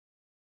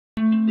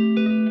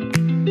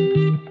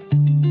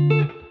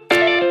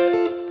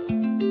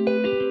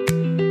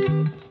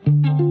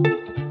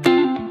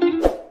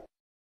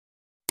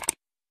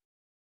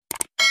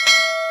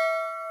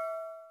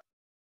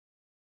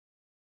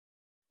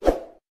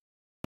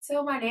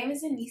So my name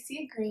is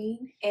Anicia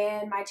Green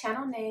and my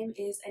channel name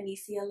is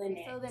Anicia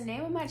Lynette. So the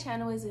name of my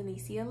channel is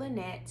Anicia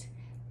Lynette.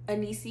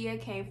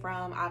 Anicia came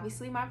from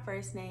obviously my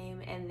first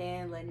name, and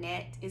then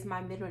Lynette is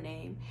my middle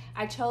name.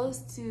 I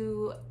chose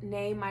to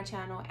name my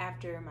channel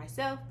after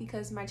myself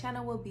because my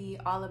channel will be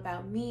all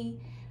about me,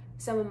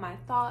 some of my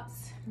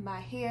thoughts, my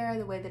hair,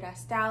 the way that I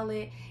style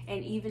it,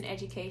 and even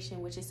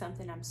education, which is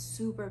something I'm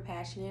super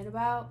passionate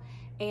about.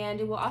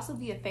 And it will also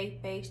be a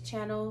faith-based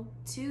channel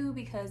too,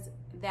 because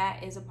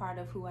that is a part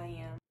of who I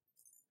am.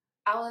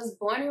 I was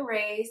born and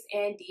raised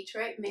in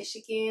Detroit,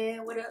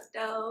 Michigan. What up,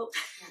 though?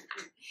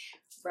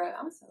 Bro,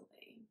 I'm so lame.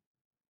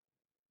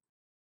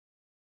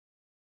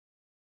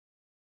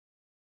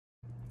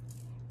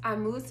 I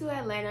moved to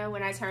Atlanta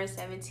when I turned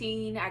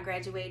 17. I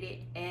graduated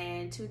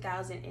in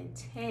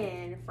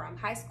 2010 from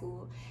high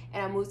school,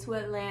 and I moved to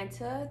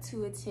Atlanta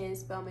to attend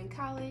Spelman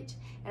College,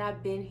 and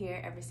I've been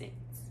here ever since.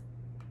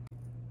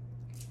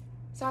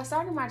 So I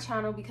started my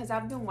channel because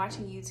I've been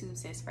watching YouTube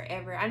since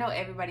forever. I know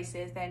everybody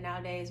says that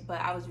nowadays,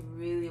 but I was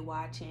really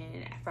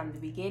watching from the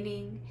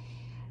beginning,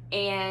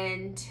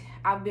 and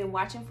I've been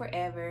watching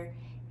forever.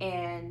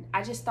 And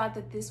I just thought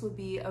that this would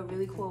be a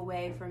really cool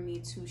way for me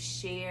to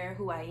share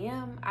who I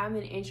am. I'm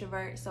an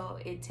introvert, so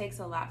it takes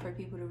a lot for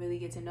people to really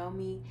get to know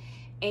me.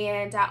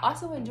 And I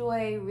also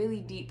enjoy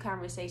really deep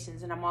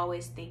conversations, and I'm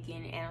always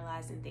thinking,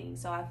 analyzing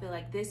things. So I feel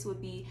like this would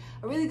be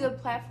a really good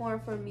platform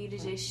for me to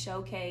just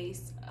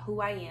showcase who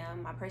I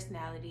am, my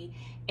personality,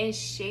 and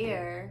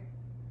share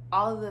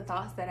all of the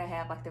thoughts that I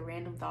have, like the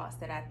random thoughts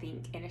that I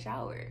think in a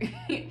shower.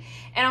 And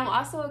I'm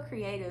also a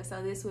creative,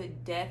 so this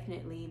would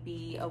definitely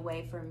be a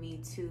way for me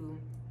to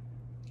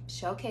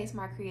showcase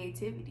my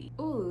creativity.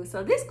 Ooh,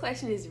 so this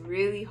question is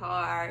really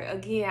hard.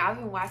 Again, I've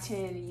been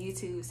watching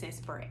YouTube since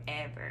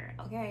forever,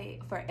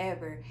 okay?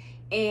 Forever.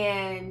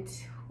 And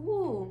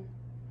ooh,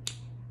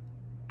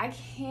 I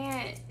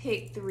can't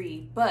pick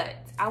three, but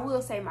I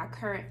will say my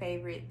current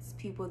favorites,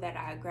 people that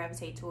I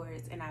gravitate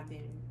towards and I've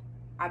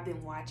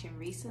been watching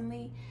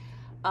recently.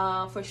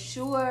 For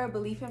sure,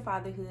 Belief in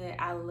Fatherhood.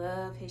 I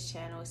love his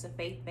channel. It's a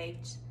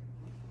faith-based.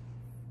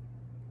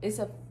 It's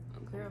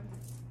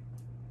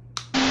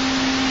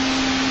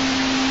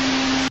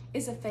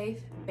a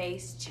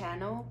faith-based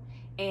channel,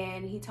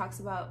 and he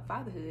talks about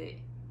fatherhood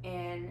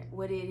and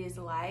what it is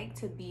like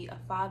to be a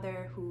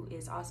father who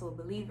is also a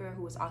believer,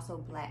 who is also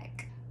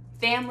Black.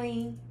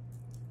 Family,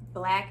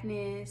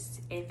 Blackness,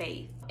 and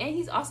faith. And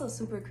he's also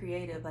super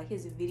creative. Like,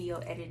 his video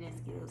editing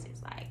skills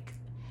is like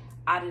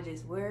out of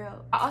this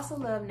world. I also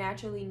love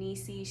Naturally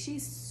Niecy.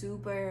 She's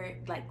super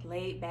like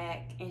laid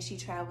back and she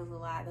travels a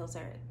lot. Those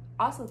are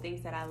also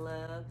things that I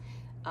love.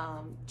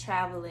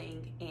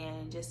 Traveling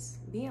and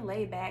just being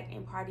laid back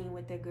and partying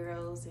with the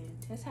girls and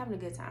just having a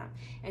good time.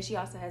 And she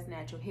also has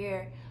natural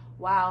hair.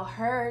 While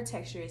her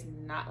texture is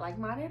not like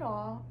mine at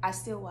all, I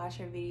still watch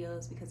her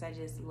videos because I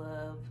just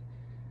love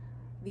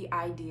the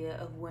idea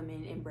of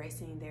women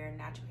embracing their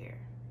natural hair.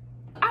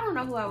 I don't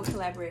know who I would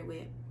collaborate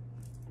with.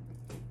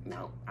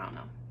 No, I don't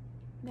know.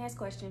 Next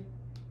question.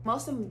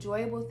 Most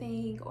enjoyable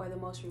thing or the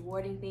most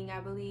rewarding thing, I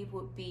believe,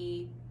 would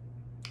be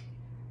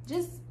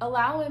just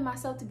allowing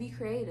myself to be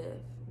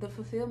creative. The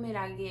fulfillment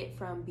I get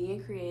from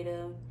being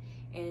creative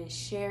and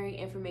sharing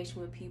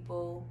information with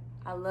people.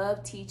 I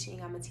love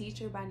teaching. I'm a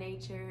teacher by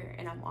nature,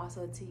 and I'm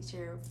also a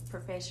teacher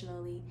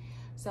professionally.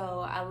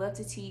 So I love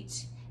to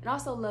teach and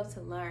also love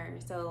to learn.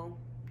 So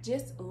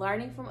just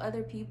learning from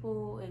other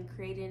people and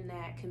creating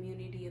that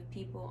community of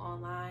people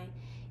online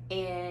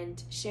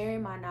and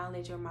sharing my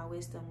knowledge or my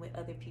wisdom with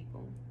other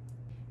people.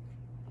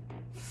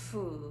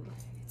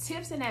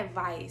 Tips and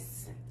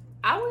advice.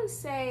 I would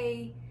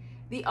say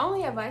the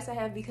only advice I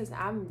have, because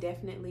I'm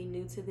definitely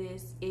new to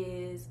this,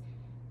 is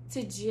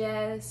to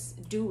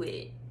just do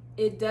it.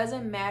 It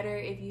doesn't matter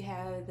if you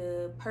have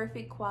the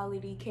perfect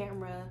quality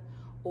camera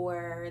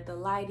or the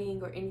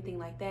lighting or anything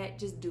like that.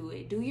 Just do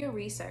it. Do your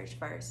research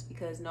first,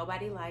 because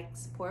nobody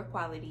likes poor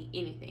quality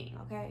anything,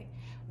 okay?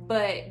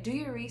 But do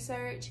your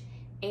research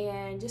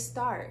and just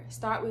start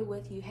with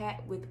what you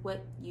have.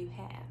 Let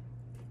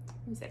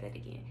me say that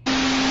again.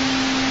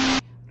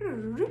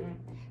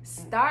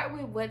 Start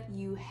with what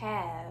you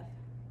have.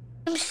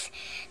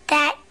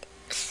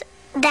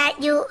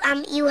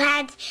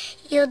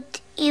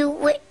 You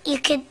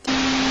could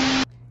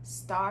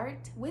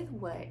start with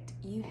what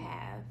you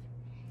have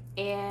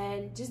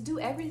and just do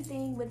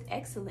everything with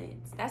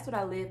excellence. That's what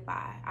I live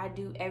by. I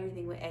do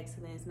everything with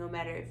excellence, no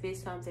matter if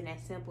it's something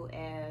as simple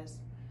as,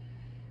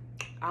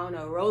 I don't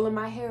know, rolling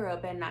my hair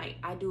up at night.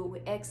 I do it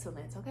with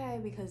excellence, okay?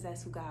 Because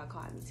that's who God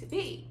called me to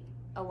be,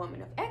 a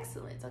woman of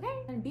excellence,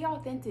 okay? And be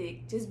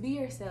authentic. Just be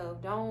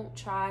yourself. Don't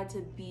try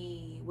to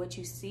be what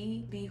you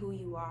see. Be who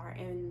you are,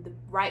 and the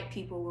right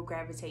people will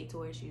gravitate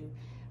towards you.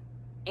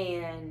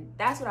 And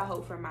that's what I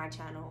hope for my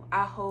channel.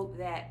 I hope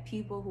that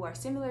people who are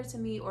similar to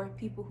me or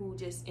people who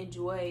just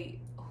enjoy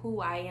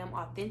who I am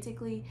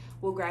authentically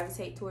will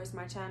gravitate towards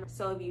my channel.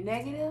 So if you're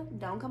negative,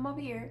 don't come over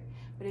here.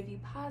 But if you're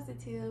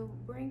positive,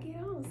 bring it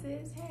on,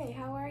 sis. Hey,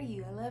 how are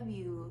you? I love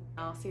you.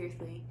 Oh,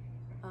 seriously.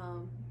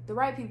 the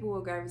right people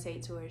will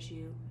gravitate towards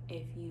you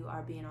if you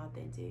are being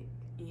authentic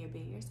and you're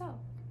being yourself.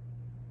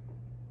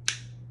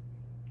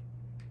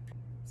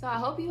 So I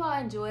hope you all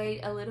enjoyed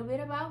a little bit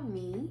about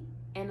me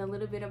and a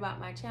little bit about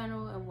my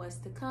channel and what's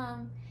to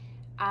come.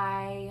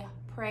 I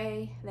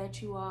pray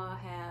that you all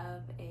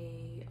have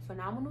a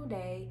phenomenal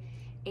day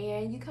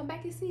and you come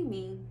back and see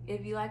me.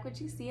 If you like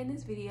what you see in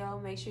this video,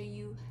 make sure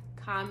you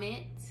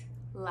comment,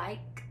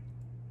 like,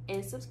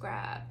 and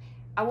subscribe.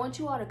 I want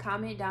you all to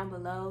comment down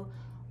below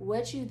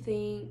what you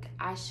think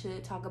I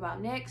should talk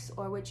about next,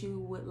 or what you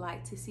would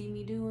like to see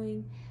me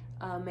doing.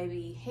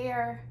 Maybe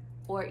hair,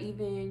 or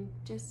even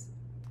just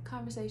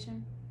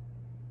conversation.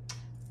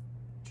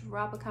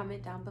 Drop a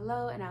comment down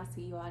below and I'll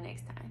see you all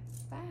next time.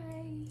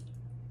 Bye.